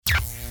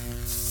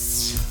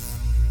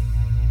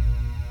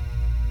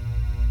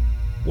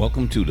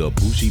Welcome to the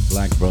Bougie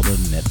Black Brother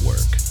Network.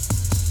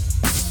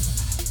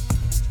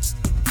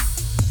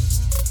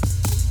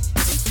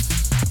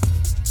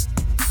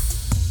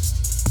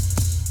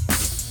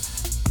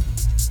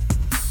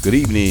 Good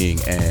evening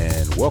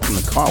and welcome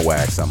to Car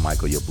Wax. I'm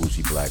Michael, your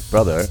Bougie Black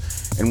Brother,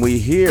 and we're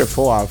here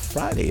for our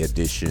Friday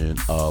edition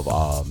of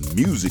our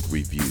music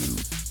review.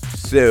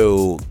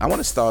 So I want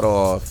to start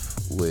off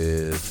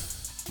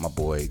with my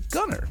boy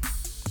Gunner.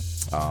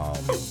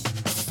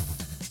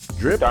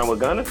 Drip. Starting with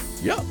Gunner?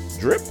 Yep.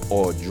 Drip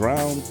or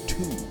Drown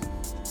 2.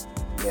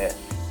 Yes.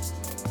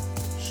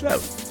 So,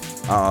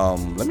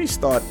 let me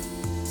start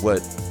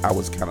what I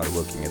was kind of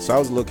looking at. So I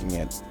was looking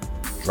at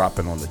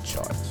dropping on the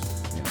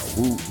charts. You know,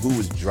 who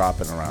was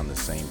dropping around the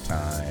same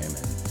time and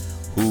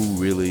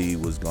who really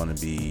was going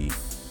to be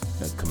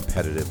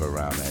competitive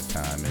around that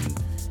time.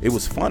 And it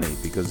was funny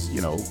because,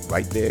 you know,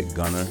 right there,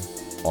 Gunner,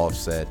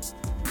 Offset,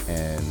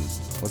 and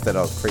what's that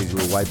other crazy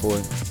little white boy?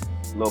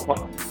 Lil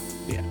Pump.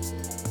 Yeah.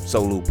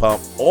 So Lil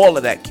Pump, all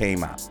of that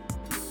came out.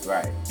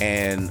 Right.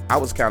 And I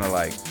was kind of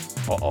like,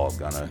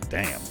 Gunner,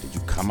 damn, did you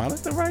come out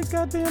at the right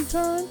goddamn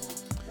time?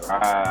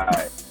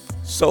 Right.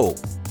 So,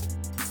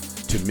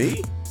 to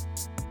me,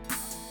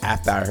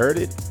 after I heard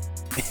it,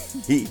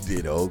 he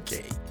did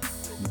okay.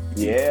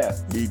 Yeah.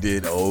 He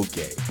did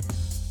okay.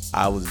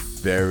 I was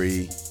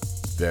very,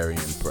 very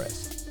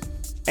impressed.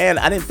 And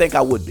I didn't think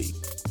I would be.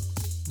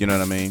 You know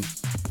what I mean?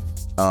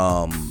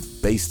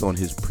 Based on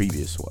his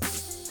previous one.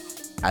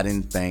 I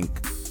didn't think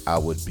I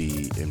would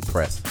be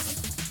impressed.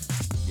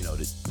 You know,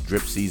 the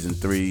Drip Season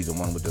 3, the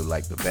one with the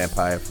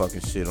vampire fucking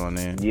shit on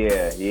there.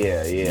 Yeah.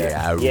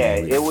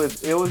 It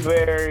was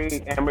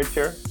very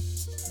amateur.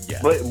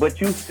 Yeah. But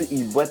you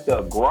see,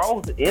 the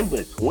growth in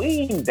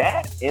between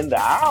that and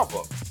the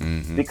album,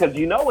 because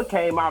you know what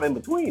came out in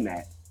between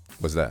that.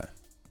 What's that?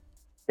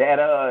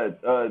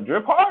 That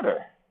Drip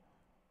Harder.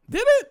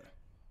 Did it?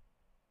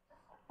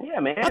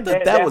 Yeah, man. I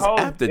thought that was whole,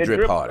 after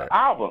Drip Harder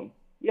album.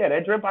 Yeah,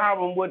 that Drip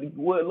album with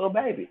Lil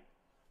Baby.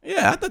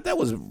 Yeah, I thought that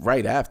was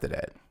right after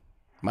that.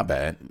 My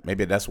bad.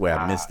 Maybe that's where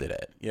I missed it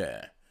at.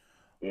 Yeah.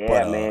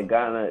 Yeah, man.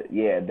 Ghana.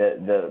 Yeah,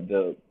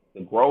 the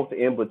growth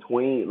in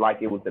between,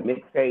 like it was the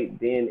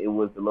mixtape, then it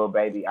was the Lil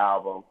Baby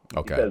album.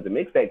 Okay. Because the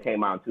mixtape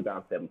came out in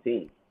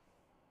 2017,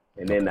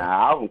 and then the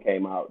album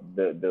came out.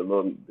 The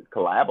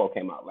collabo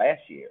came out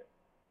last year,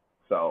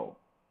 so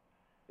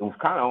it was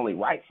kind of only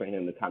right for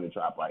him to kind of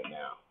drop right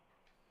now.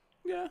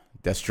 Yeah,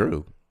 that's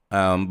true.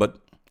 But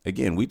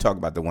again, we talk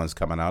about the ones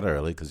coming out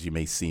early because you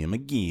may see them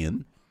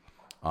again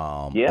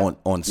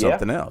on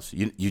something else.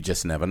 You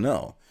just never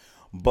know.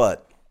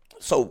 But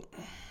so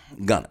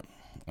Gunner,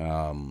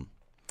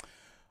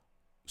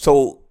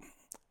 so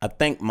I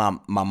think my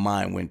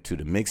mind went to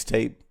the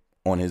mixtape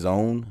on his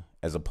own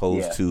as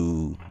opposed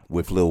to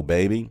with Lil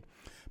Baby,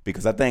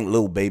 because I think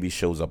Lil Baby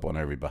shows up on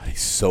everybody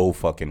so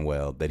fucking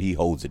well that he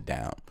holds it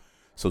down.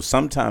 So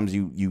sometimes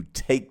you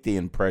take the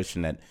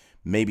impression that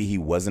maybe he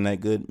wasn't that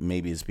good.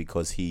 Maybe it's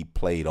because he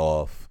played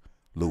off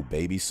Lil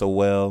Baby so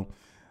well.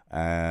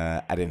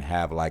 I didn't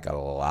have like a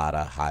lot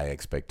of high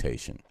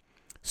expectation.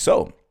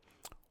 So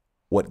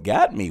what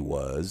got me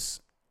was,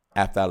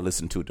 after I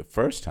listened to it the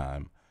first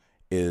time,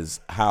 is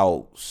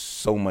how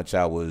so much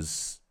I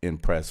was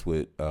impressed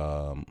with,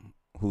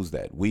 who's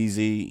that?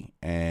 Weezy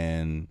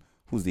and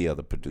who's the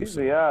other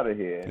producer? Weezy out of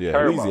here. Yeah,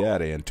 Turbo. Weezy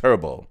out of here and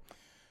Turbo.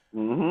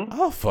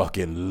 Mm-hmm. I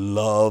fucking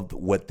loved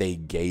what they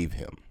gave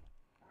him.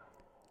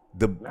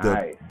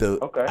 Because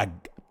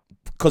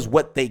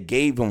what they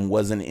gave him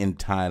wasn't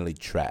entirely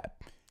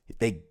trap.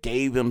 They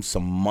gave him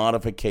some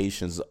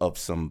modifications of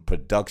some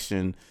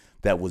production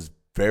that was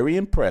very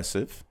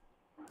impressive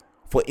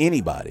for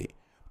anybody.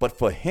 But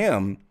for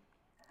him,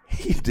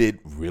 he did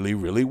really,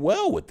 really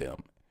well with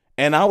them.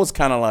 And I was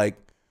kind of like,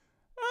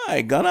 all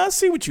right, Gunna, I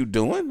see what you're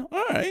doing.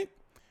 All right.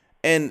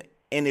 And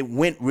it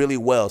went really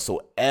well.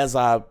 So as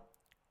I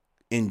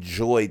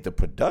enjoyed the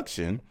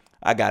production,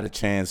 I got a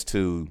chance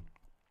to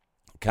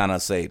kind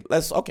of say,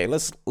 let's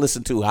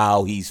listen to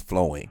how he's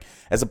flowing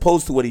as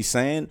opposed to what he's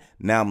saying.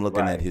 Now I'm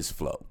looking at his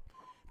flow,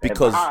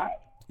 because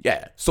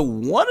so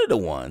one of the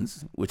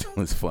ones which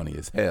was funny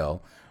as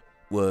hell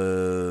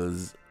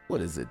was,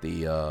 what is it,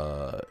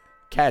 the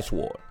Cash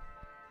War.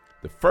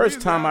 The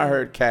first time I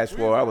heard Cash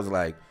War, I was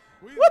like,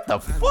 what the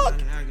fuck?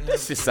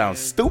 This just sounds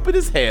stupid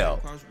as hell.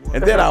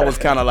 And then I was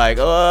kind of like,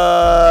 a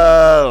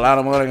lot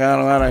of money,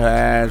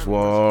 Cash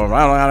War.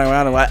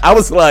 I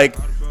was like,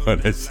 oh,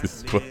 that's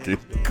just fucking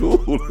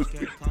cool.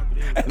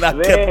 And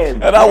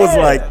I was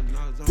like,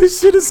 this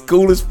shit is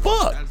cool as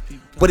fuck.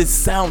 But it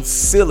sounds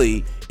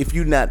silly if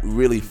you're not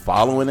really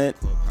following it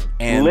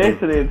and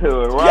listening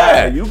to it, right?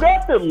 Yeah. You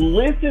got to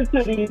listen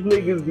to these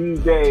niggas these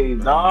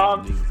days,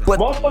 dog. But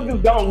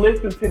motherfuckers don't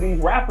listen to these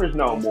rappers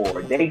no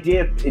more. They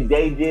just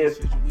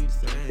listen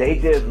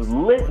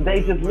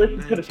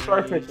to the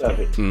surface of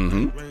it.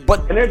 Mm-hmm.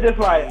 And they're just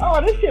like, oh,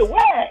 this shit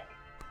whack.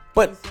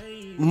 But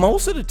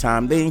most of the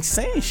time, they ain't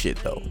saying shit,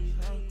 though.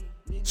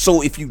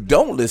 So if you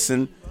don't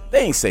listen,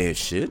 they ain't saying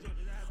shit.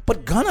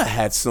 But Gunna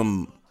had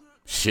some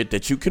shit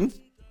that you can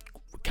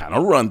kind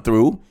of run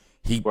through.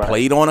 He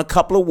played on a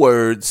couple of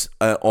words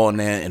on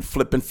there and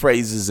flipping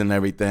phrases and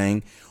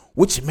everything,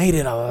 which made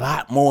it a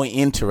lot more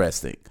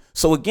interesting.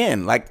 So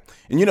again, like,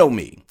 and you know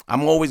me,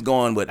 I'm always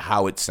going with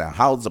how it sounds.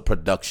 How's the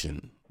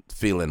production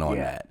feeling on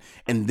that?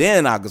 And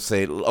then I could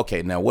say,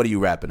 okay, now what are you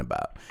rapping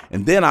about?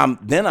 And then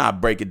I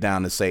break it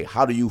down to say,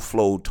 how do you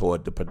flow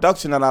toward the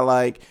production that I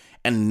like?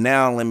 And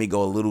now let me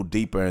go a little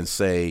deeper and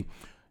say,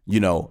 you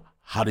know,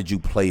 how did you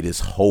play this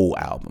whole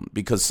album?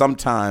 Because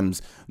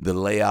sometimes the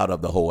layout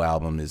of the whole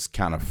album is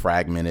kind of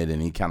fragmented,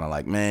 and he kind of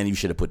like, man, you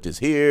should have put this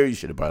here. You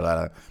should have brought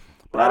that.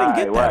 But I didn't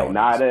get that on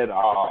not this. At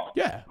all.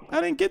 Yeah,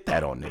 I didn't get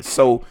that on this.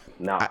 So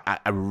no.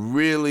 I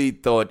really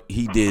thought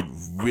he did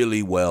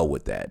really well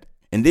with that.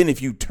 And then if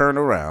you turn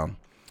around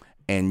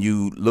and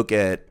you look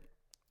at,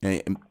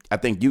 I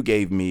think you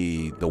gave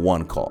me the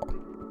One Call.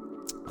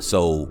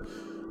 So,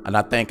 and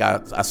I think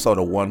I saw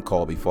the One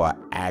Call before I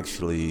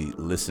actually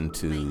listened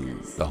to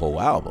the whole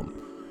album.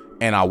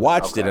 And I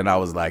watched it and I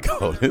was like,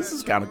 oh, this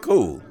is kind of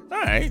cool. All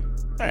right,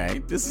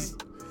 this is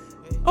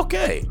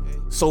okay.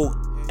 So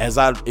as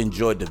I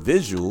enjoyed the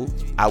visual,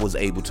 I was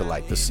able to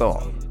like the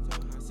song.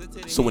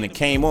 So when it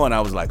came on, I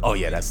was like, oh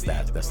yeah, that's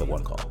the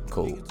One Call.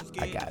 Cool.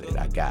 I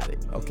got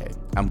it. Okay,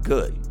 I'm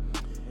good.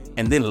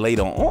 And then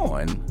later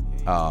on,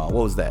 what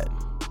was that?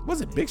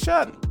 Was it Big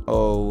Shot?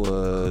 Or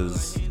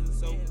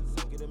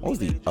what was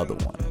the other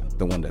one?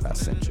 The one that I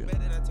sent you?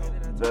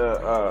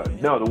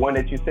 The one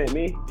that you sent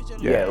me?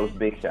 Yeah, it was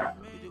Big Shot.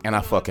 And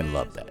I fucking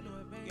love that.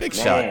 Big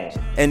Shot.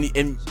 And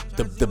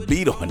the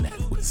beat on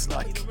that was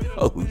like,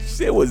 oh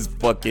shit, was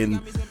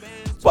fucking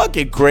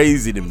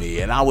crazy to me.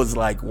 And I was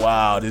like,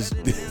 wow,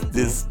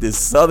 this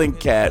Southern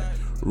cat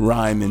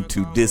rhyming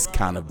to this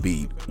kind of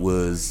beat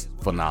was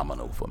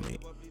phenomenal for me.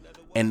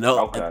 And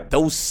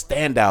those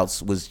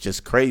standouts was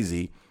just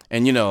crazy.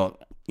 And you know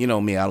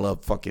me, I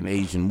love fucking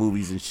Asian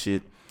movies and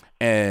shit.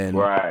 And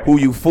Who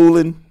You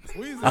Fooling?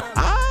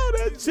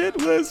 That shit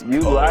was cool.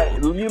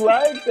 You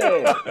like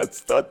that? I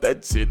thought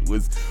that shit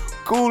was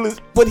cool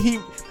but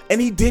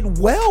he did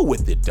well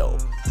with it though.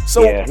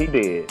 So yeah, he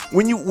did.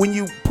 When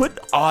you put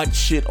odd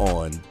shit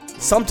on,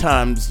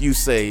 sometimes you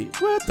say,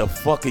 what the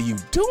fuck are you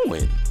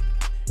doing?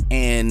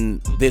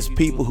 And there's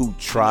people who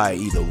try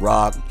either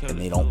rock and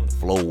they don't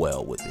flow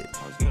well with it.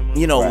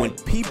 You know, when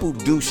people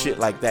do shit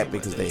like that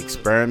because they're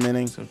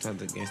experimenting,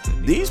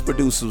 these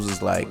producers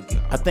is like,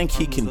 I think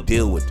he can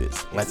deal with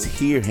this. Let's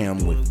hear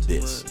him with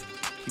this.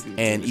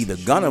 And either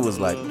Gunna was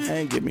like,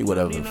 man, give me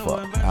whatever the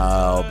fuck,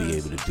 I'll be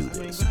able to do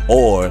this.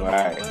 Or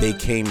they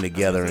came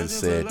together and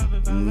said,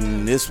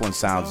 this one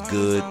sounds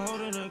good,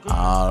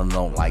 I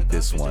don't like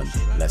this one,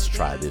 let's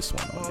try this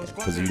one on there.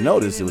 Because you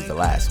notice it was the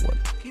last one.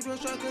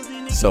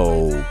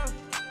 So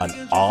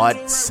an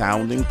odd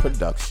sounding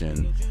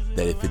production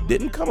that if it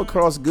didn't come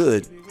across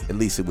good, at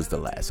least it was the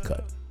last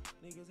cut.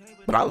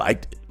 But I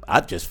liked it.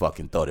 I just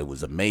fucking thought it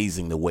was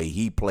amazing the way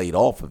he played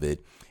off of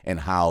it and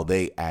how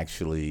they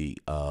actually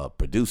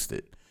produced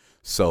it.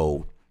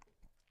 So,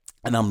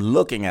 and I'm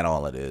looking at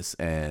all of this,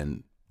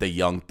 and the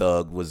Young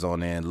Thug was on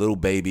there, and Lil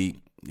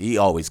Baby, he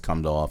always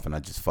comes off, and I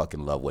just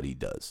fucking love what he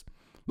does.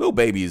 Lil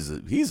Baby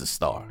he's a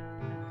star.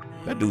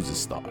 That dude's a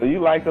star. So you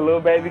like the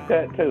Lil Baby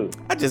cut too?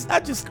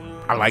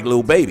 I like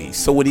Lil Baby.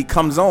 So when he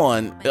comes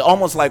on,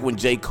 almost like when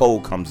J.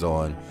 Cole comes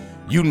on,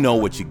 you know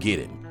what you're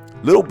getting.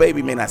 Lil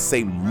Baby may not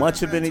say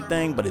much of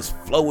anything, but his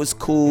flow is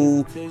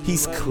cool.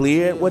 He's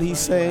clear at what he's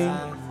saying.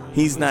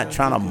 He's not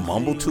trying to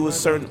mumble to a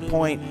certain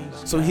point.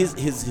 So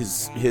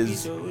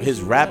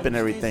his rap and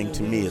everything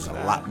to me is a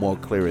lot more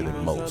clearer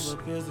than most.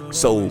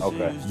 So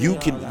you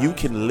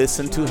can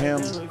listen to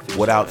him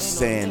without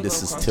saying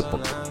this is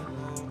typical.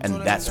 And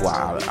that's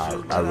why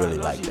I really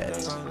like that.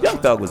 Young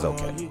Thug was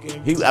okay.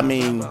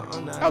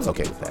 I was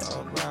okay with that.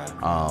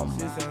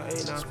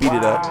 Speed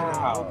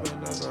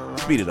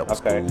It Up was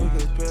cool.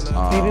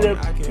 Speed It Up?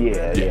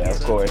 Yeah,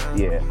 of course,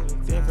 yeah.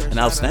 And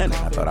Outstanding.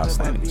 I thought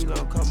Outstanding was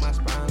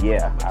good.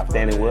 Yeah,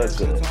 Outstanding was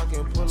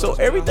good. So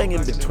everything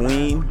in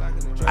between,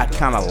 I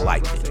kind of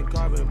liked it.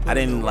 I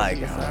didn't like,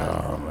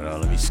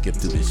 let me skip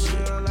through this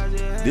shit.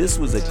 This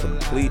was a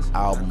complete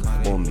album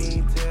for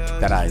me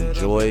that I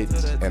enjoyed,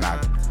 and I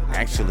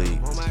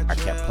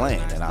kept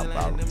playing. And I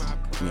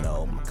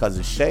my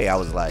cousin Shay, I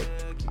was like,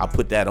 I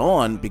put that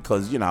on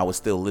because, I was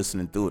still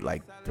listening through it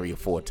like 3 or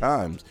 4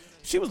 times.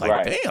 She was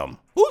like, damn,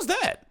 who's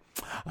that?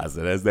 I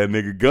said, that's that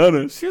nigga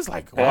Gunna. She was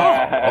like,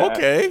 wow,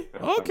 okay.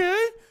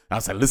 I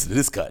said, listen to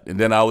this cut. And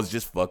then I was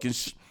just fucking,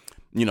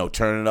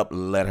 turning it up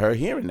and let her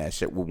hearing that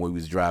shit when we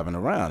was driving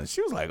around. And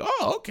she was like,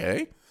 oh,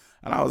 okay.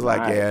 And I was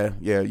like,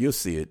 yeah, you'll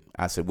see it.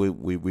 I said, we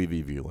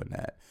reviewing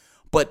that.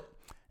 But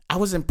I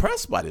was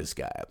impressed by this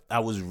guy. I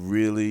was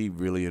really,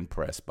 really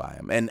impressed by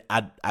him. And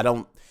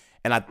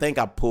I think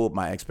I pulled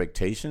my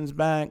expectations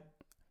back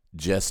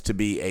just to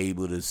be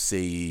able to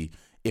see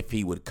if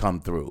he would come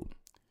through.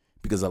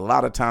 Because a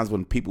lot of times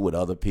when people with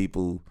other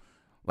people,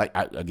 like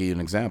I'll give you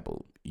an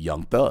example,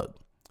 Young Thug,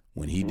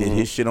 when he did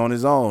his shit on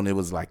his own, it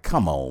was like,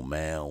 come on,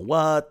 man,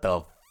 what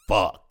the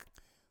fuck?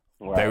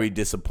 Right. Very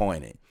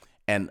disappointing.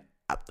 And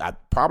I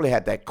probably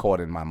had that caught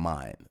in my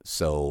mind.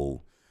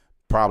 So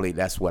probably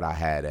that's what I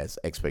had as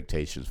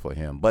expectations for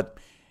him. But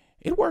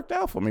it worked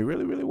out for me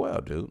really, really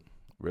well, dude.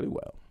 Really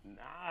well.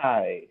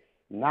 Nice.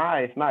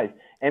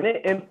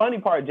 And funny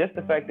part, just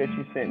the fact that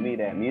you sent me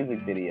that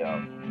music video,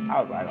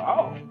 I was like,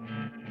 oh,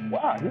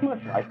 wow, he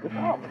must like this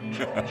album.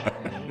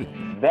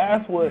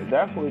 That's what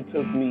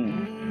took me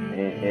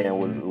and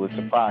was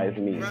surprised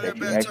me that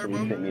you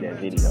actually sent me that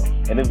video.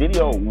 And the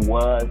video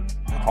was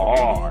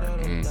hard.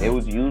 It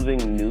was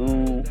using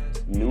new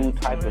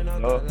type of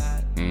stuff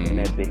in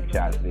that Big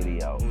Shots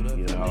video.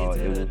 You know,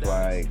 it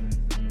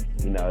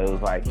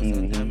was like he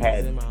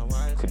had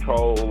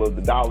control of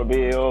the dollar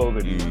bills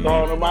and he was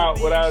throwing them out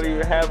without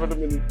even having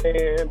them in his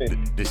hand.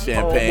 And the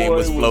champagne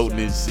was floating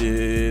and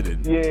shit.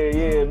 And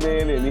yeah,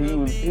 man. And he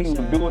was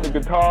doing the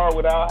guitar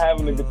without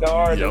having the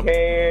guitar in his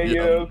hand. You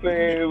know what I'm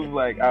saying? It was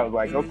like, I was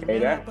like, okay,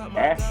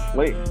 that's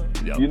slick.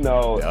 You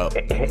know,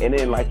 and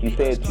then like you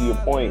said, to your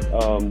point,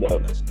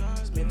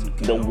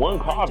 the One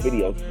Car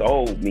video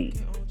sold me.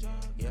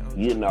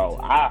 You know,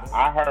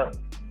 I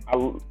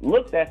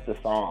looked at the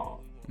song.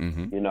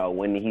 You know,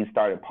 when he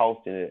started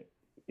posting it,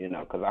 you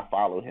know, because I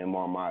followed him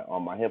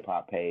on my hip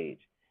hop page,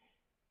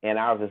 and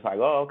I was just like,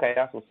 oh, okay,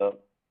 that's what's up.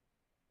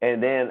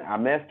 And then I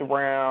messed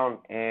around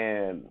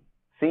and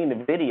seen the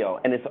video,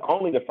 and it's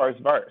only the first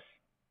verse,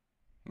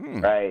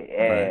 right?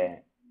 And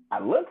I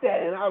looked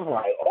at it and I was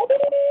like, oh,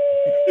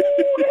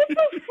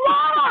 it's a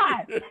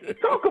slide.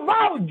 Talk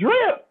about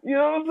drip. You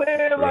know what I'm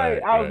saying?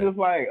 Like, I was just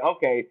like,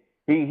 okay.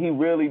 He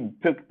really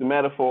took the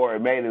metaphor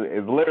and made it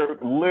as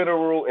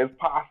literal as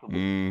possible.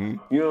 You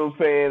know what I'm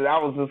saying? I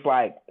was just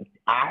like,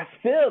 I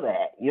feel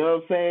that. You know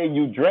what I'm saying?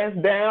 You dress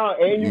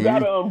down and you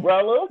got an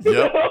umbrella. You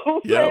know what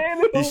I'm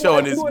saying? He's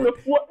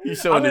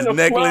showing his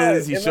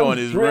necklace. He's showing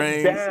his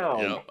rings.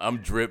 Yep. I'm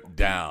dripped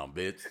down,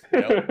 bitch.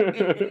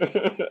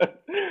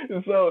 Yep.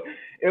 So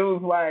it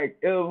was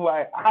like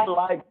I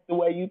like the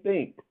way you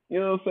think. You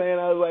know what I'm saying?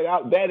 I was like,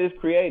 that is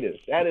creative.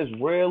 That is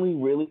really,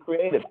 really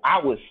creative. I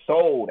was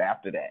sold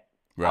after that.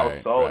 I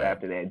was sold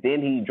after that.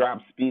 Then he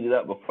dropped Speed It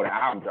Up before the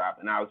album dropped,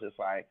 and I was just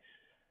like,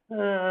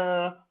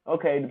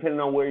 okay,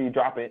 depending on where you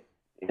drop it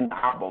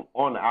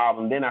on the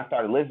album. Then I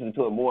started listening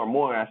to it more and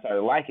more, and I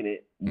started liking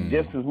it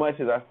just as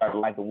much as I started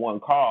liking One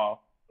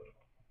Call.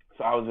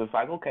 So I was just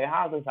like, okay,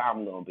 how's this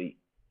album gonna be?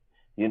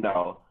 You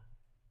know,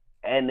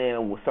 and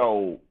then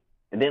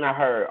I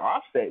heard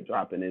Offset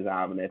dropping his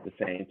album at the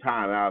same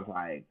time, and I was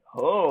like,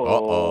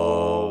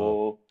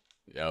 oh,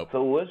 yep.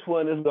 So which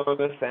one is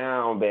gonna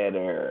sound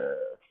better?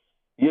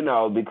 You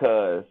know,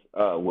 because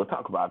we'll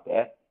talk about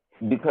that.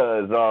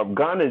 Because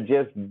Gunna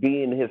just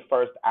being his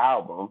first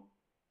album,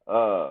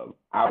 I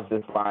was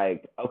just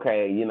like,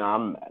 okay, you know,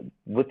 I'm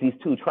with these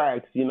two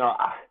tracks, you know,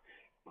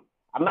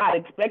 I'm not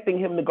expecting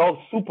him to go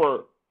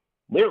super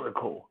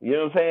lyrical. You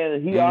know what I'm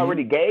saying? He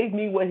already gave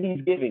me what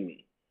he's giving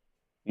me.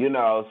 You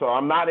know, so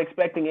I'm not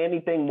expecting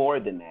anything more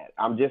than that.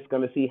 I'm just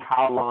gonna see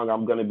how long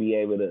I'm gonna be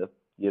able to,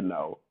 you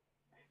know,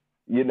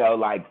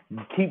 like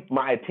keep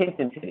my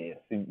attention to this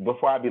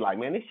before I be like,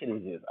 man, this shit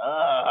is just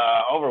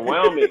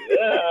overwhelming.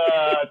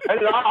 Turn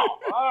it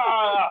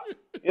off.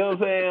 You know what I'm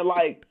saying?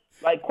 Like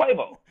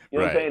Quavo. You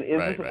know what I'm saying? Is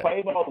this a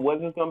Quavo? Was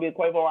this gonna be a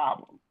Quavo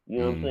album? You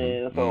know what I'm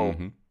saying? So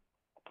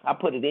I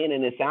put it in,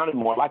 and it sounded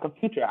more like a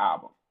Future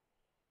album.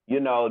 You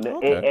know,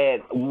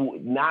 and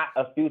not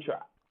a Future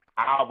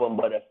album,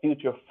 but a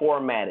Future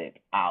formatted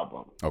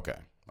album. Okay.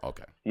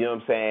 You know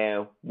what I'm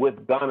saying?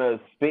 With Gunna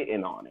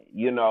spitting on it.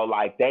 You know,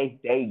 like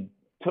they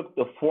took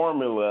the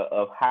formula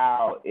of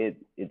how it's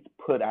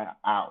put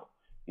out.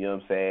 You know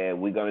what I'm saying?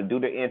 We're going to do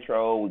the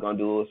intro. We're going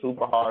to do a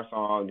super hard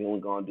song. Then we're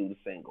going to do the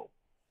single.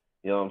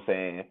 You know what I'm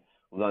saying?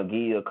 We're going to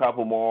give you a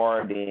couple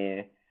more.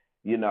 Then,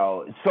 you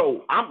know,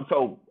 so I'm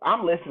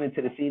listening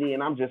to the CD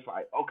and I'm just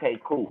like, okay,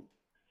 cool.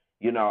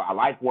 You know, I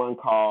like One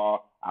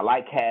Call. I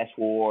like Cash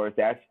Wars.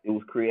 It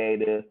was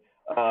creative.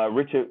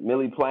 Richard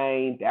Millie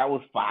Plain, that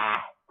was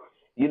fire.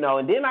 You know,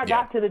 and then I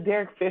got to the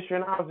Derek Fisher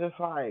and I was just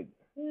like,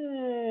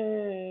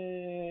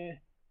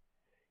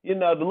 you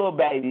know, the little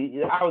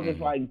baby. I was just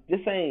like,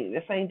 this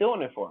ain't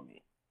doing it for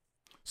me.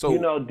 So, you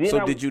know,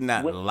 did you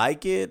not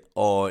like it,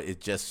 or it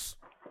just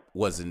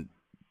wasn't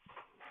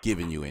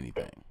giving you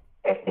anything?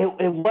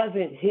 It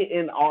wasn't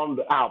hitting on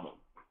the album.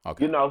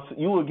 Okay. You know, so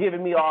you were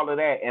giving me all of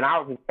that, and I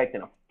was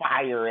expecting a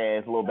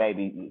fire-ass little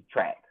baby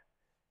track.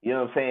 You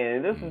know what I'm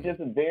saying? This is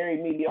just a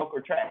very mediocre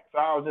track. So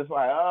I was just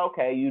like, oh,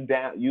 okay, you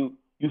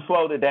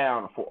slowed it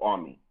down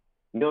on me.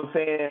 You know what I'm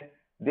saying?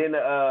 Then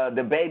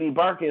the Baby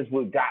Birkins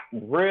got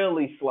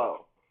really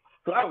slow.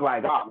 So I was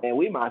like, oh, man,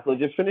 we might as well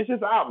just finish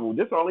this album.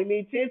 This only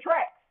needs 10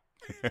 tracks.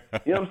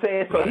 You know what I'm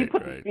saying? So he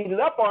put the Speed It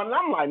Up on, and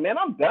I'm like, man,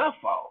 I'm done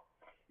for.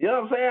 You know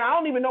what I'm saying? I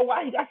don't even know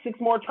why he got 6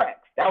 more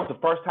tracks. That was the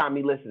first time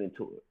me listening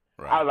to it.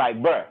 Right. I was like,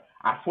 bruh,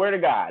 I swear to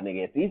God,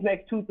 nigga, if these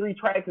next 2-3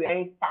 tracks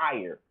ain't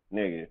fire,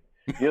 nigga.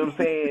 You know what I'm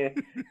saying?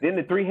 Then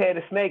the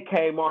 3-Headed Snake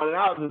came on, and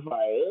I was just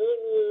like,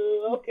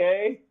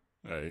 okay.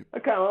 Right. I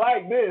kind of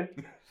like this.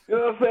 You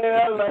know what I'm saying?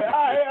 I was like, all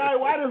right,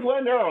 why this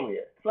wasn't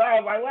earlier? So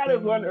I was like, why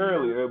this wasn't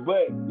earlier?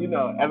 But,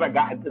 as I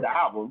got into the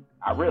album,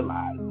 I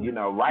realized,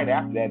 right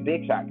after that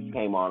Big Shot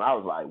came on, I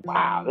was like,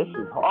 wow, this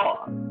is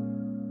hard.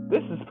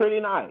 This is pretty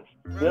nice.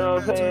 You know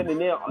what I'm saying? And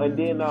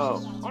then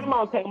On the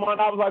Mountain came on,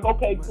 I was like,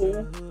 okay,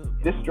 cool.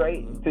 Just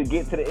straight to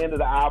get to the end of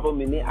the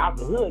album. And then Out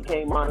the Hood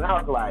came on, and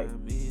I was like,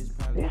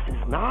 this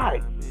is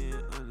nice.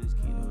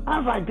 I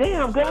was like,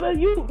 damn, Gunna,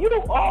 you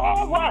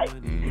all right.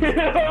 You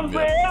know what I'm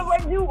saying? I was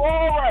like, you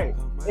all right.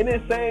 And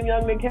then Same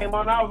Young Nigga came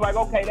on, and I was like,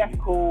 okay, that's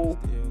cool.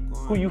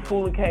 Who You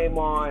Foolin' came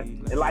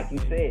on, and like you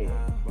said,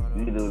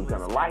 you either was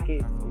gonna like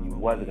it or you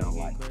wasn't gonna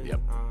like it.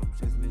 Yep.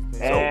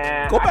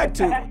 And so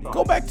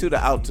go back to the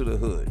Out to the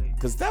Hood,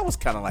 because that was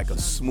kind of like a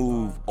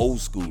smooth old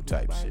school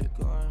type shit.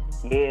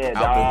 Yeah,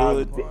 Out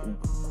the Hood,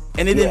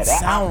 and it didn't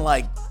sound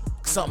like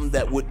something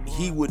that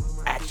he would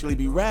actually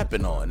be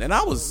rapping on. And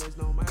I was,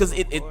 because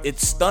it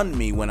stunned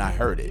me when I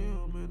heard it,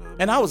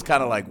 and I was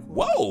kind of like,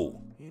 whoa,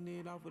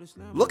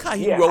 look how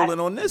he rolling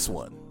on this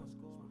one.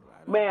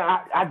 Man,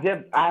 I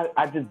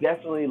just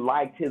definitely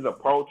liked his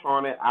approach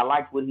on it. I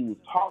liked what he was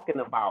talking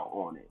about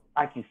on it.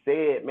 Like you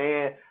said,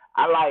 man,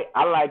 I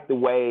like the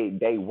way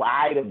they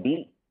ride a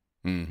beat.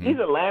 Mm-hmm. These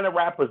Atlanta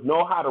rappers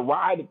know how to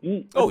ride a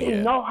beat. But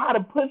they know how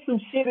to put some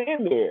shit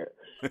in there.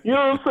 You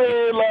know what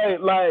I'm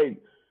saying? Like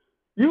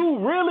you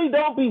really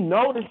don't be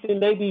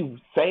noticing they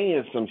be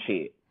saying some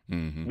shit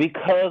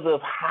because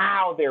of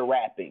how they're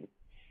rapping.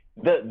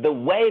 The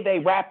way they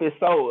rap is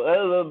so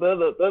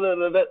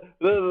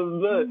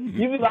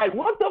you be like,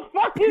 what the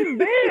fuck is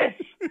this?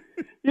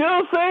 You know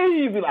what I'm saying?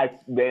 You be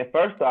like, man,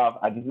 first off,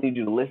 I just need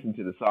you to listen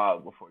to the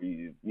song before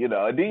and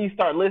then you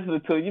start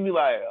listening to it, you be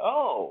like,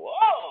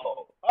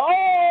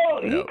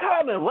 he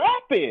kind of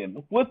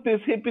rapping with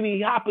this hippity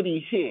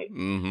hoppity shit.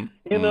 You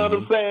know what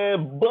I'm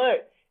saying?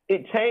 But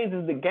it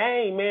changes the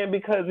game, man,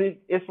 because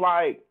it's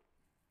like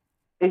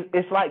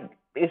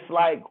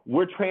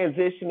we're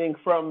transitioning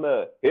from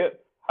the hip.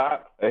 A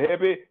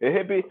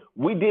hippie.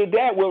 We did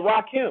that with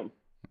Rakim.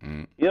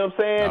 You know what I'm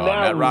saying?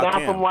 Now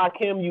from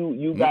Rakim,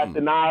 you got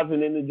the Nas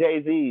and then the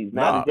Jay-Z's.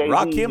 Now the Jay-Z's,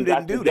 Rakim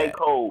didn't do that.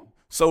 J-Cole.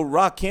 So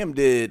Rakim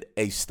did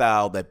a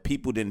style that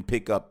people didn't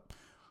pick up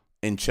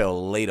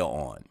until later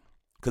on,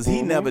 because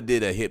he never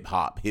did a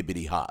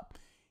hippity hop.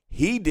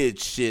 He did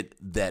shit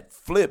that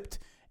flipped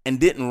and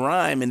didn't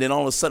rhyme, and then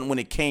all of a sudden when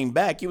it came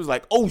back, he was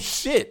like, oh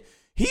shit,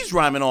 he's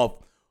rhyming off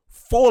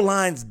 4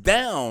 lines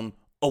down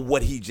of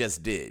what he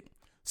just did.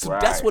 So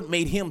that's what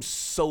made him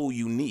so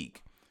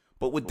unique.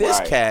 But with this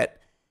cat,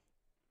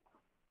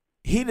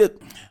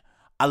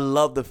 I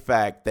love the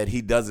fact that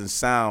he doesn't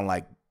sound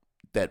like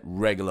that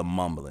regular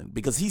mumbling,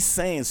 because he's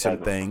saying some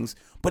things,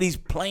 but he's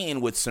playing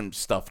with some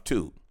stuff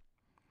too.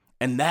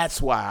 And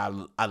that's why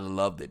I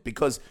loved it,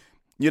 because,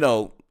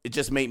 it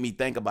just made me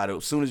think about it.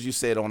 As soon as you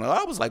said on it,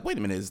 I was like, wait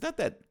a minute, is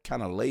that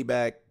kind of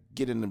layback,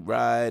 get in the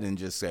ride and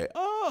just say,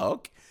 oh,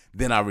 okay.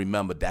 Then I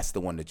remember that's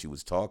the one that you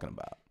was talking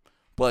about.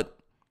 But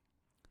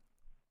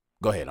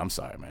go ahead. I'm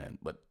sorry, man.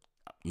 But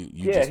he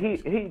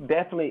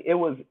definitely. It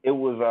was.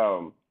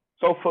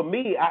 So for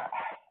me,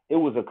 it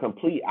was a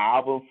complete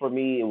album for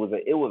me. It was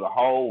a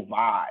whole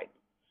vibe.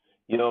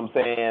 You know what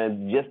I'm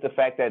saying? Just the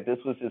fact that this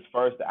was his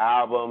first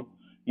album.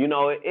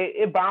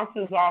 It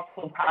bounces off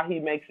of how he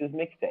makes his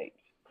mixtapes.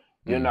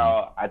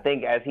 I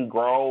think as he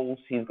grows,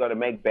 he's gonna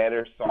make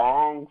better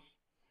songs.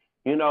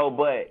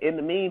 But in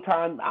the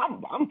meantime,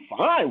 I'm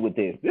fine with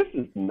this. This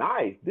is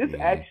nice. This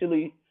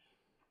actually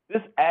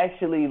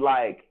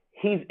like.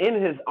 He's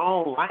in his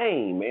own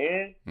lane,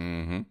 man.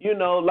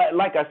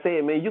 Like I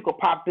said, man, you could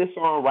pop this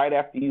on right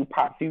after you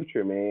pop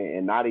Future, man,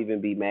 and not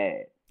even be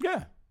mad.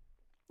 Yeah.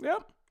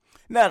 Yep.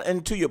 Now,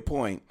 and to your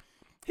point,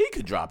 he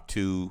could drop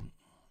 2,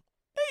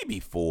 maybe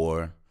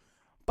 4,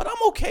 but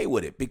I'm okay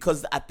with it,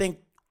 because I think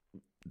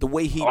the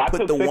way he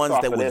put the ones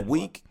that was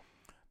weak.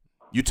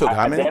 You took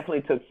how many? I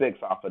definitely took 6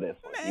 off of this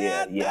one.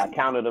 Man, yeah. I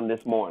counted them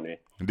this morning.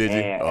 Did you?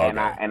 And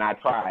I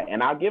tried,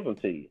 and I'll give them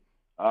to you.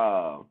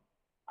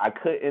 I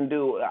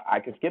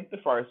could skip the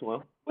first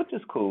one, which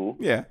is cool.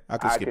 Yeah, I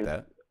could skip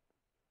that.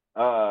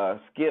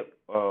 Skip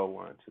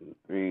 1, 2,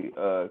 3.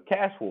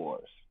 Cash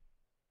Wars.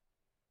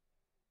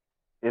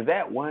 Is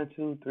that 1,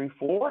 2, 3,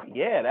 4?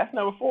 Yeah, that's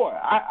number 4.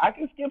 I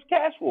can skip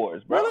Cash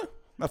Wars, bro. Really?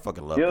 I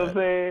fucking love that. You know what I'm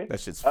saying? That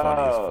shit's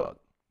funny as fuck.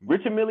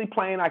 Rich and Millie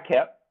Playing I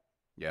kept.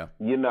 Yeah.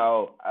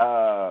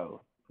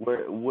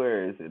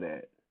 Where is it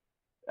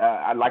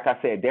at? Like I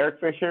said, Derek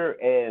Fisher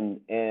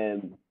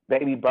and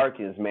Baby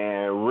Birkins,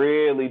 man,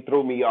 really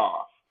threw me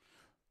off.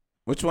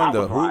 Which one?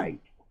 The who? Right.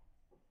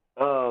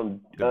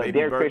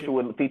 Derek Fisher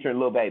was featuring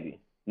Lil Baby.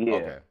 Yeah.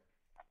 Okay.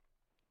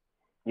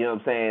 You know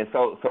what I'm saying?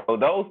 So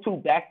those 2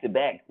 back to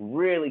back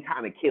really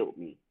kind of killed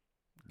me.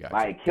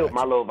 Killed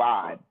my little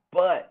vibe.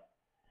 But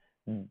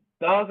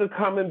Thugger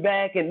coming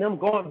back and them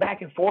going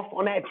back and forth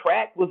on that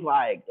track was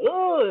like,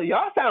 ugh,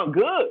 y'all sound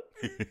good.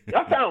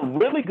 Y'all sound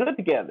really good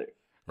together.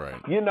 Right.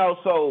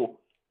 So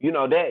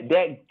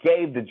that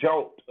gave the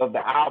jolt of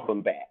the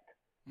album back.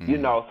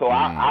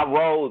 I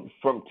rode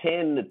from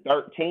 10 to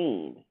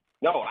 13.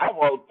 No, I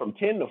rode from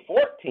 10 to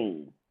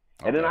 14.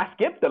 And then I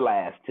skipped the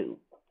last two.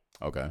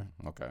 Okay.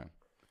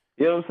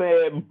 You know what I'm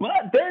saying?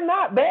 But they're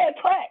not bad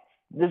tracks.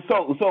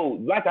 So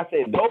like I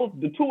said,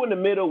 the two in the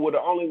middle were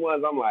the only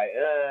ones I'm like,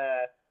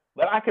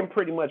 but I can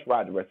pretty much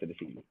ride the rest of the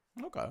CD.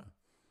 Okay.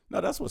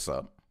 No, that's what's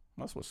up.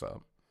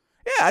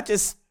 Yeah, I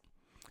just,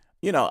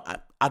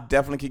 I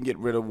definitely can get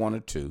rid of one or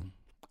two.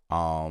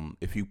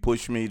 If you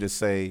push me to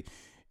say,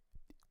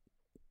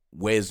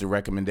 where's the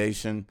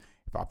recommendation?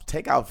 If I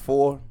take out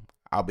 4,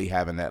 I'll be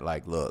having that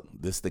like, look,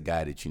 this is the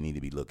guy that you need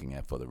to be looking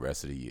at for the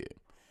rest of the year.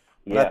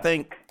 But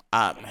Yeah.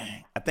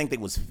 I think they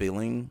was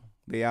feeling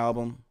the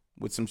album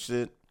with some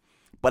shit,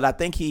 but I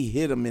think he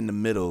hit them in the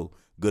middle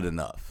good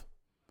enough.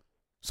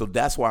 So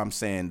that's why I'm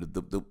saying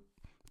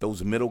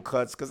those middle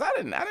cuts, because I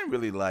didn't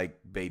really like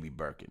Baby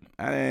Birkin.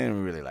 I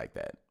didn't really like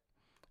that.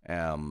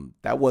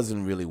 That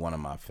wasn't really one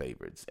of my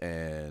favorites.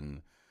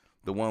 And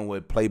the one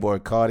with Playboy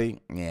Cardi,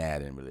 I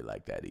didn't really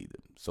like that either.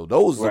 So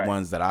those are the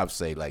ones that I'd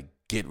say like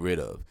get rid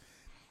of.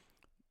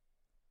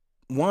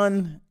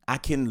 One, I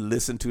can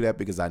listen to that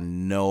because I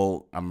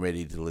know I'm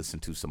ready to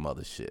listen to some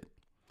other shit.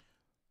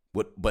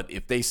 But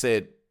if they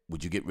said,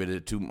 would you get rid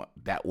of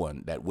that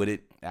one, that with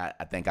it,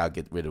 I think I'll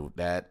get rid of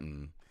that.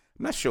 And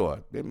I'm not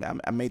sure.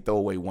 I may throw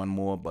away one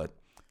more, but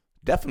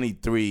definitely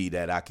 3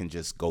 that I can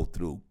just go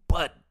through.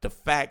 But the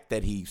fact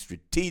that he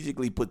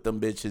strategically put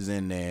them bitches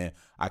in there,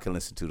 I can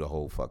listen to the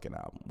whole fucking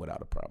album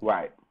without a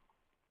problem.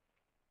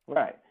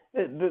 Right.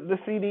 The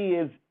CD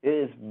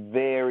is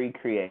very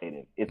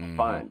creative. It's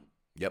fun.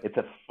 Yep. It's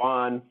a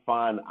fun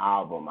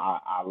album.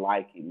 I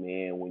like it,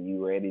 man. When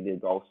you ready to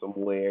go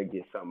somewhere,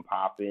 get something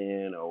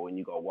popping, or when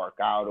you go work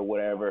out or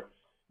whatever,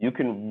 you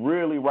can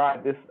really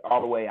ride this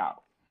all the way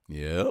out.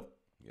 Yep.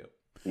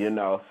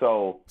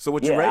 So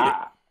what you rate it?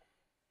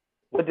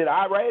 What did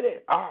I rate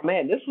it? Oh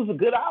man, this was a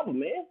good album,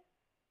 man.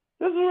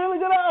 This is a really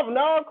good album,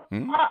 dog.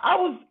 I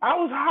was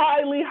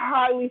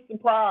highly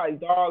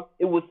surprised, dog.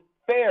 It was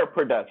fair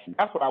production.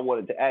 That's what I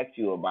wanted to ask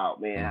you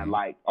about, man.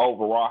 Like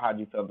overall, how'd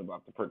you feel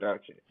about the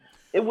production?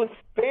 It was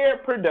fair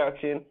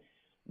production,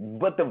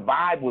 but the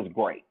vibe was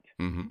great.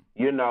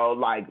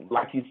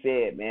 Like you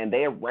said, man,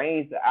 they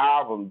arranged the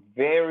album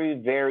very,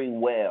 very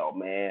well,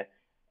 man.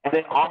 And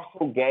it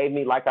also gave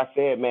me, like I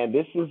said, man,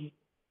 this is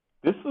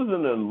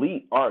an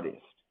elite artist.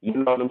 You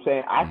know what I'm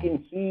saying?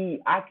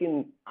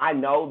 I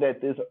know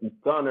that this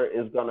Gunna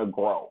is gonna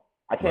grow.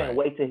 I can't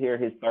wait to hear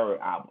his third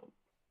album.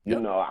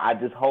 I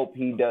just hope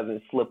he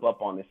doesn't slip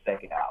up on his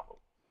second album.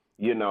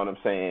 You know what I'm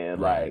saying?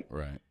 Right.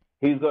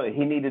 He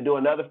need to do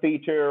another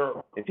feature.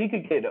 If he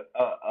could get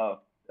a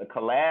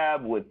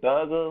collab with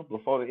Thugger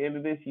before the end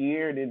of this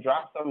year and then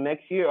drop something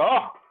next year,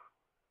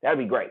 that'd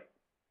be great.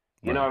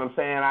 You know what I'm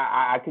saying?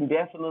 I can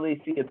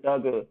definitely see a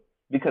Thugger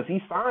because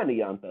he signed to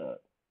Young Thug.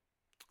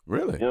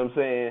 Really? You know what I'm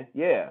saying?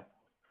 Yeah.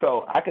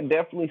 So I could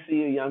definitely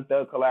see a Young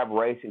Thug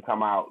collaboration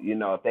come out,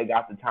 if they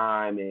got the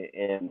time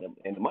and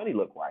the money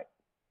look right.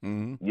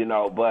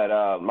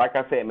 But like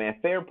I said, man,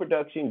 fair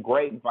production,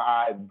 great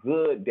vibe,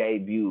 good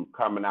debut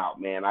coming out,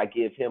 man. I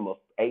give him a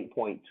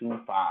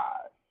 8.25.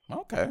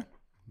 Okay.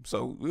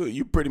 So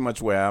you pretty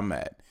much where I'm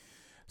at.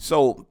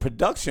 So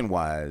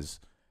production-wise,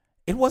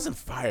 it wasn't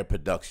fire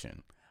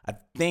production. I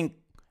think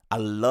I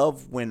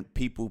love when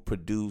people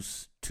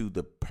produce to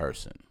the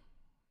person.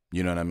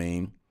 You know what I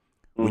mean?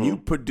 When you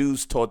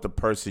produce toward the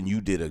person,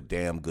 you did a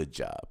damn good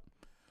job.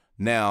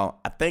 Now,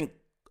 I think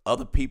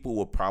other people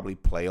will probably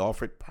play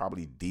off it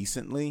probably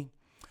decently,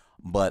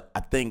 but I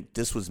think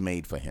this was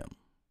made for him,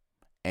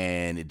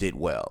 and it did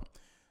well.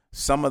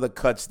 Some of the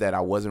cuts that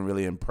I wasn't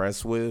really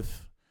impressed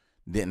with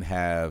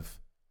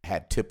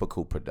had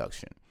typical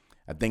production.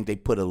 I think they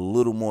put a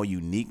little more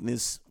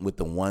uniqueness with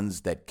the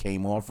ones that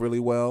came off really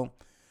well.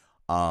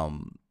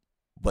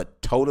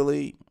 But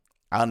totally,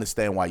 I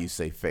understand why you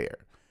say fair,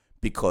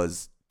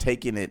 because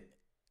taking it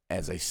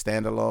as a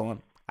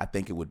standalone, I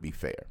think it would be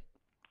fair.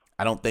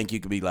 I don't think you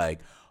could be like,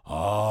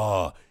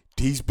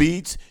 these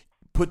beats,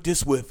 put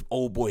this with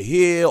old boy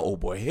here, old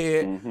boy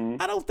here.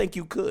 I don't think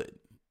you could.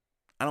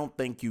 I don't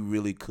think you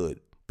really could.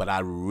 But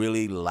I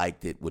really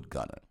liked it with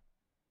Gunna.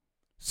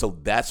 So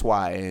that's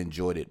why I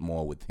enjoyed it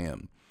more with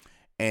him.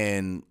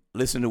 And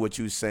listen to what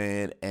you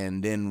said,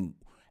 and then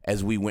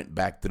as we went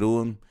back through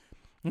them,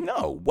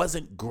 no, it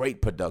wasn't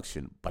great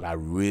production, but I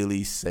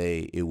really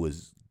say it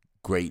was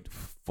great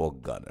for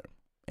Gunna.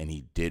 And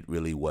he did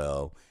really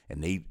well.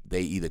 And they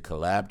either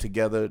collabed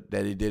together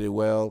that he did it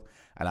well.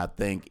 And I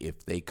think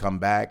if they come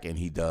back and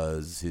he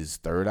does his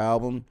third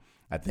album,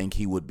 I think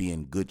he would be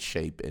in good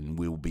shape and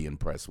we will be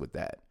impressed with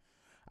that.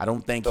 I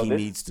don't think he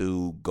needs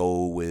to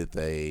go with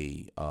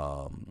I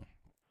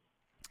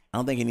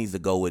don't think he needs to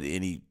go with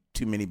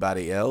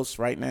anybody else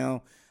right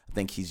now. I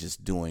think he's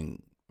just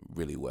doing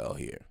really well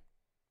here.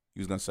 You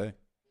was gonna say?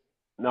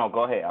 No,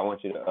 go ahead. I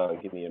want you to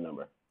give me your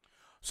number.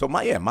 So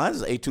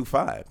mine's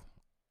 8.25.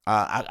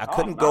 I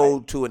couldn't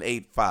go to an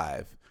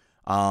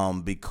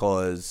 8.5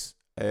 because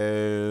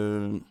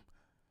I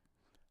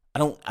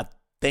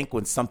think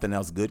when something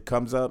else good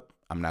comes up,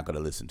 I'm not gonna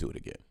listen to it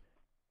again.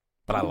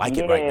 But I like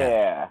it right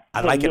now.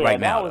 I like it right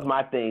now. That was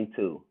my thing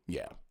too.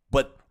 Yeah,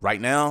 but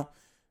right now,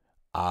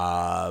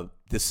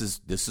 This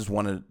is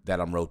one that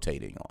I'm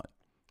rotating on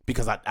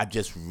because I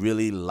just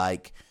really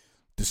like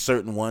the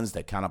certain ones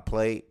that kind of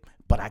play,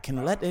 but I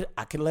can let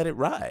it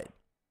ride.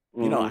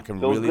 You know, I can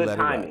So really good let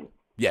timing. it ride.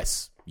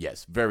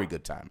 Yes, very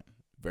good timing.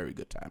 Very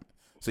good timing.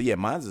 So yeah,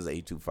 mine's is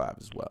 825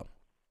 as well.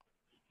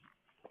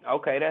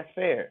 Okay, that's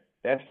fair.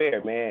 That's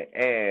fair,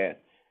 man.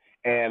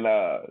 And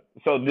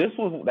so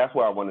that's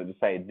what I wanted to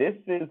say. This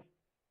is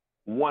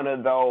one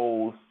of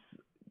those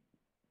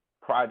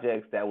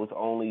projects that was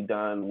only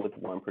done with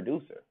one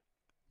producer.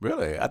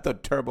 Really? I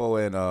thought Turbo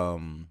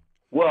and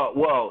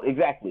Well,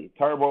 exactly.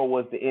 Turbo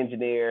was the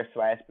engineer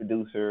 /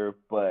 producer,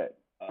 but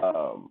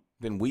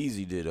then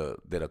Wheezy did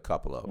a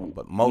couple of them,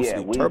 but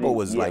mostly Weezy, Turbo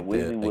was like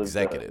Weezy the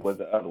executive. was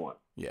the other one.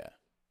 Yeah.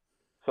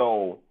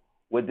 So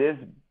would this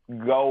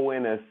go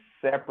in a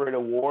separate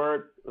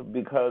award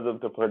because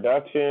of the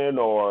production,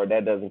 or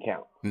that doesn't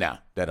count? No,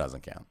 that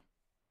doesn't count.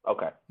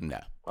 Okay. No.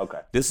 Okay.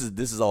 This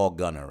is all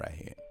Gunna right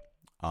here.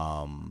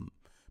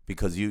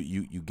 Because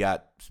you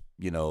got,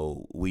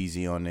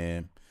 Wheezy on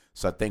there.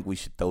 So I think we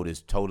should throw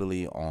this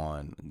totally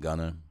on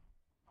Gunna.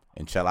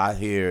 And shall I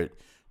hear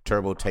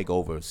Turbo take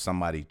over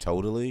somebody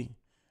totally?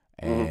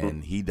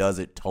 And he does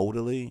it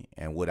totally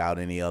and without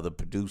any other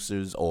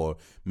producers, or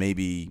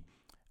maybe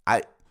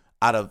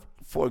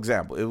for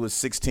example, it was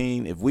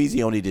 16. If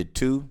Wheezy only did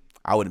 2,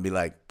 I wouldn't be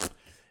like,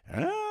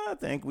 I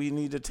think we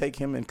need to take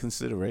him in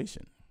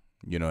consideration.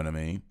 You know what I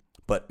mean?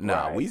 But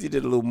Right. Wheezy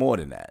did a little more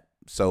than that.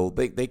 So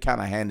they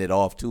kind of handed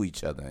off to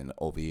each other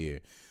over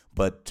here.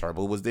 But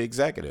Turbo was the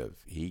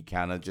executive. He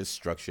kind of just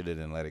structured it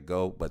and let it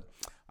go. But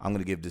I'm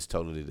gonna give this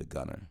totally to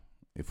Gunna.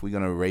 If we're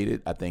gonna rate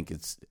it, I think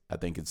it's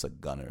a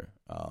Gunna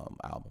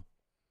album.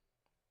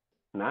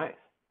 Nice.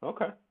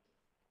 Okay.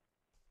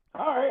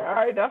 All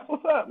right. That's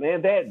what's up,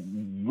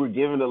 man. We're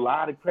giving a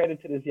lot of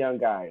credit to this young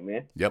guy,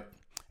 man. Yep.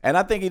 And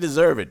I think he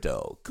deserved it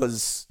though,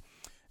 because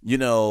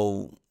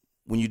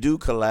when you do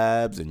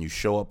collabs and you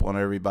show up on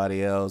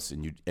everybody else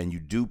and you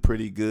do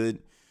pretty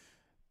good,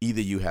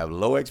 either you have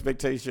low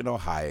expectation or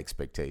high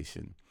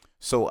expectation.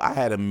 So I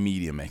had a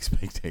medium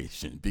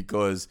expectation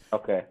because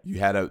you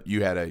had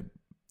a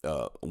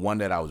one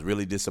that I was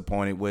really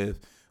disappointed with,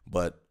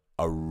 but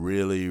a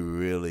really,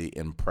 really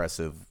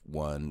impressive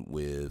one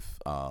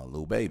with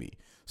Lil Baby.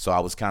 So I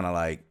was kind of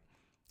like,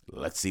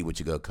 let's see what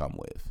you're going to come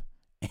with.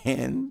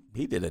 And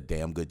he did a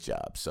damn good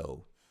job.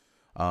 So,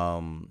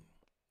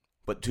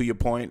 but to your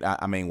point,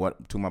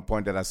 to my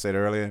point that I said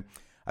earlier,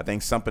 I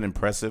think something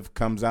impressive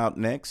comes out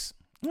next.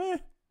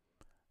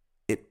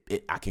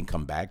 I can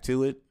come back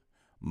to it,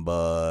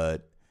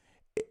 but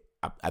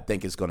I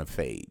think it's going to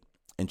fade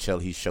until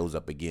he shows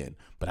up again.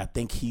 But I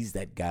think he's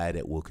that guy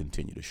that will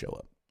continue to show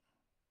up.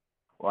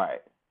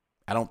 Right.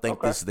 I don't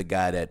think this is the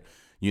guy that,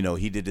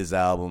 he did his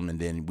album and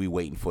then we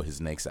waiting for his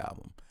next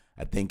album.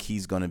 I think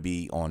he's going to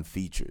be on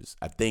features.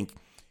 I think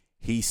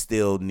he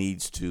still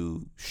needs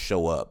to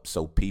show up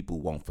so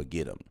people won't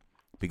forget him,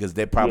 because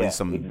there's probably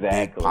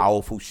big,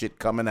 powerful shit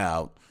coming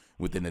out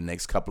within the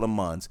next couple of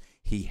months.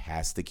 He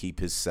has to keep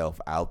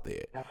himself out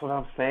there. That's what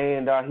I'm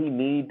saying, dog. He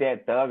need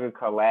that Thugger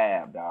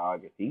collab,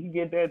 dog. If he can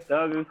get that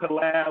Thugger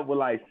collab with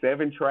like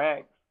 7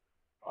 tracks,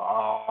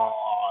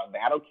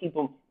 that'll keep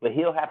him. But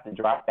he'll have to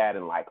drop that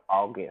in like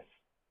August.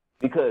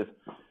 Because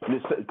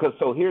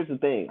so here's the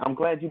thing. I'm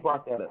glad you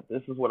brought that up.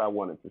 This is what I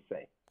wanted to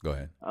say. Go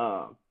ahead.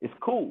 It's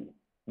cool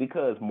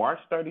because March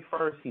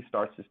 31st he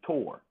starts his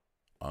tour,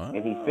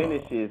 and he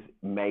finishes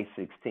May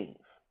 16th.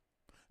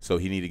 So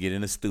he need to get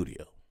in the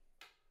studio.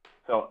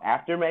 So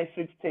after May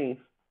 16th,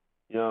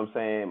 you know what I'm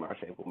saying? March,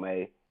 April,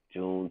 May,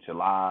 June,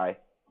 July,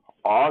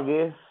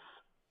 August,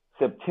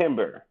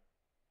 September.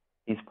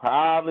 He's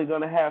probably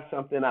going to have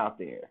something out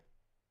there.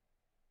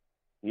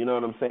 You know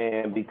what I'm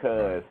saying?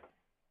 Because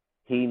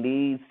he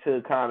needs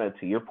to to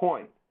your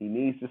point, he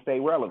needs to stay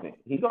relevant.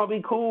 He's going to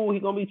be cool.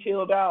 He's going to be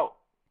chilled out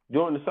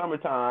during the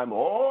summertime,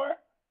 or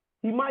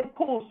he might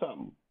pull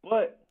something.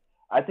 But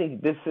I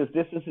think this is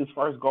his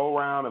first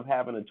go-round of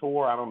having a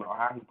tour. I don't know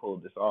how he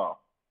pulled this off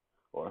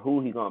or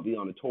who he's going to be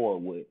on the tour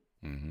with.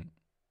 Mm-hmm.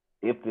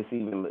 If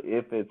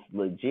it's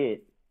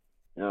legit,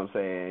 you know what I'm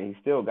saying? He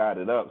still got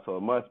it up, so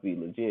it must be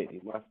legit. He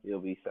must still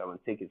be selling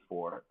tickets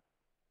for it.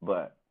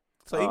 But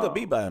so he could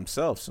be by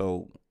himself.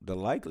 So the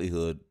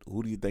likelihood,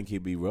 who do you think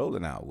he'd be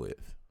rolling out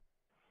with?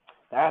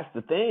 That's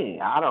the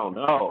thing. I don't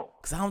know.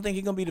 Because I don't think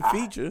he's going to be the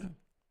feature.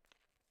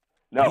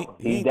 No,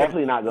 he's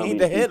definitely not going to be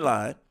the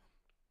headline.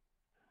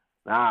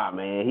 Nah,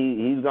 man.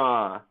 He's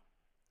gone.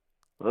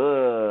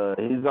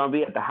 He's gonna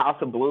be at the House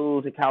of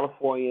Blues in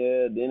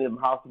California, then in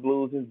House of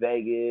Blues in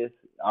Vegas,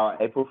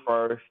 April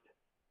 1st.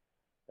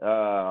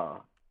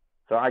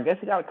 So I guess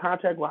he got a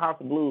contract with House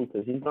of Blues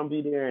because he's gonna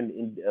be there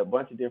in a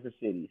bunch of different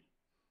cities.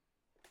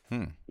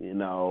 Then he's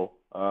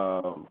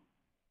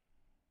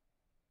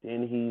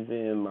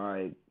in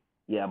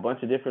a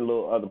bunch of different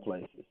little other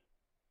places.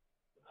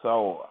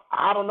 So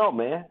I don't know,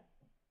 man.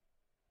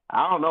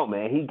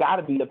 He got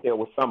to be up there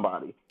with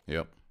somebody.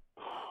 Yep.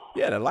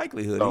 Yeah, the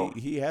likelihood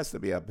he has to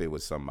be up there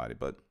with somebody,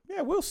 but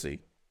yeah, we'll see.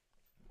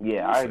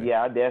 Yeah, I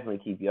definitely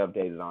keep you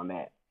updated on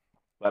that.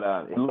 But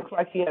it looks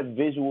like he has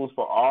visuals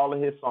for all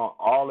of his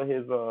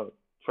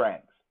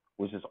tracks,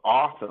 which is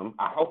awesome.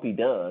 I hope he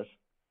does.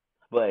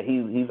 But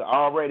he's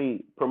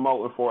already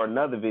promoting for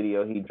another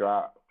video he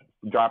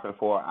dropping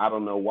for I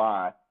don't know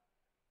why.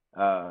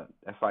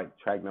 That's like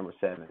track number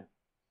 7.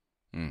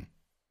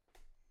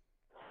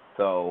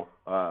 So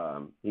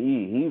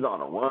he's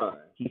on a run.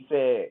 They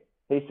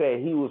said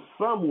he was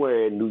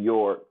somewhere in New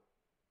York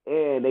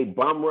and they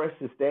bum rushed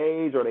the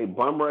stage or they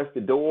bum rushed the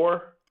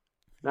door.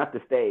 Not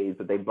the stage,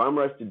 but they bum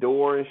rushed the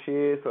door and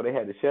shit, so they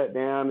had to shut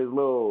down his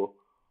little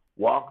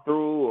walkthrough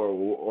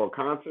or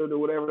concert or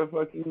whatever the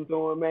fuck he was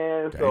doing,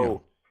 man. Damn.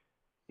 So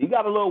he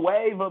got a little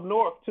wave up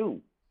north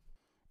too.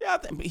 Yeah,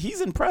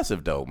 he's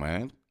impressive though,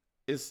 man.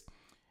 It's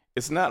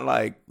not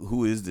like,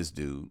 who is this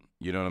dude?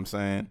 You know what I'm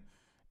saying?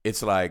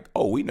 It's like,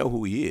 oh, we know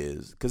who he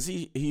is because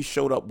he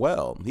showed up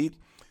well.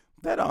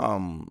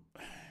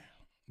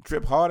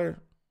 Drip Harder.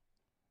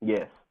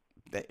 Yes.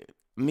 I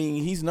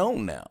mean, he's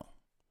known now.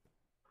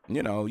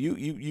 You know,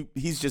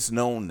 he's just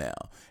known now.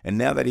 And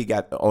now that he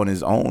got on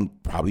his own,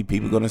 probably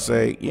people are going to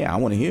say, yeah, I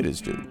want to hear this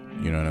dude.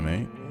 You know what I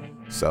mean?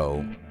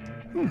 So,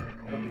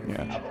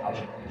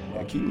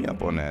 yeah, keep me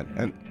up on that.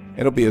 And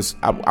it'll be,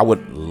 I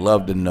would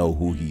love to know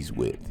who he's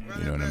with.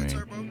 You know what I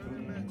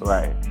mean?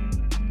 Right.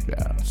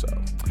 Yeah, so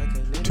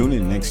tune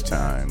in next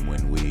time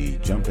when we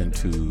jump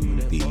into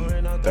the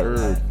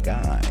third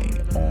guy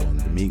on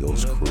the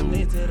Migos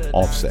crew,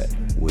 Offset,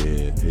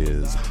 with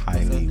his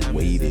highly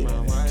waited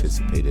and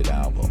anticipated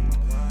album.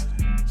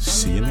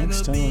 See you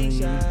next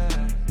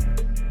time.